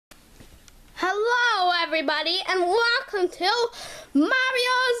everybody, and welcome to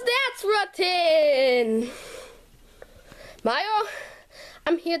Mario's dance routine. Mario,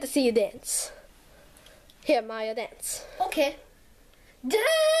 I'm here to see you dance. Here, Mario, dance. Okay. Dance!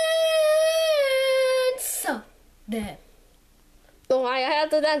 So, there. Oh, I have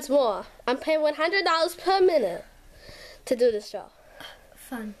to dance more. I'm paying $100 per minute to do this show.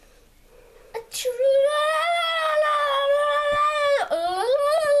 Fun.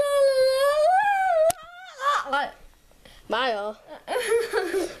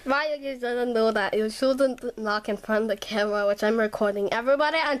 Mario, you doesn't know that you shouldn't knock in front of the camera, which I'm recording.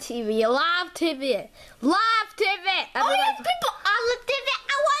 Everybody on TV, live TV, live TV. Oh yeah, people on the TV.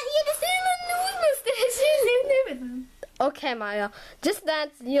 I want you to see the news stations and everything. Okay, Mario, just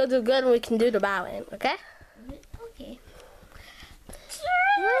dance. You'll do good, and we can do the bowing. Okay? Okay.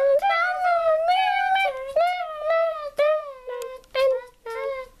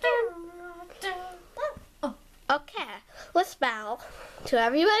 Okay, let's bow to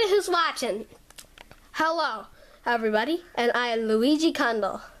everybody who's watching. Hello, everybody, and I am Luigi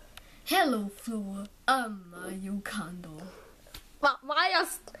Kondo. Hello, Flora. I'm Mario Kondo. Well,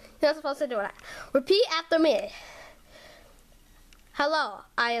 Mario's not supposed to do that. Repeat after me. Hello,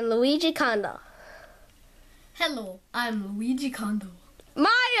 I am Luigi Kondo. Hello, I'm Luigi Kondo.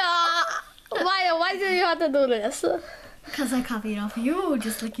 Mario, why do you have to do this? Because I copied off you,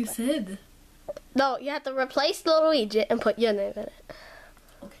 just like you said. No, you have to replace the Luigi and put your name in it.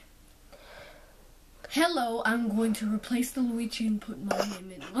 Okay. Hello, I'm going to replace the Luigi and put my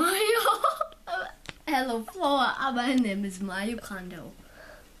name in Mario. Hello, Flora. My name is Mario Kondo.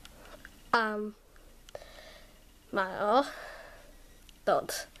 Mario,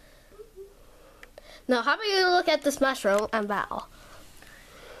 don't. Now, how about you look at this mushroom and bow?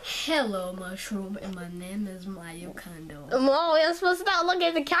 Hello, mushroom, and my name is Mario Kondo. No, you're supposed to not look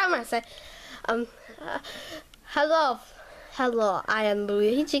at the camera and say, hello, I am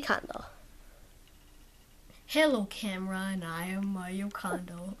Luigi Kondo. Hello, camera, and I am Mario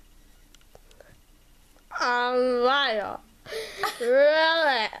Kondo. Mario,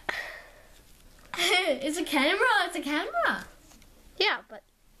 really? It's a camera, it's a camera. Yeah, but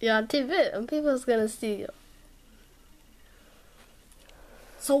you're on TV and people's gonna see you.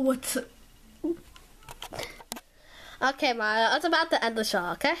 So what's... Okay, Mario, it's about to end the show,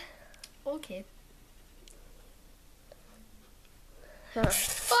 okay? Okay.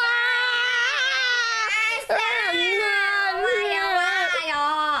 Bye!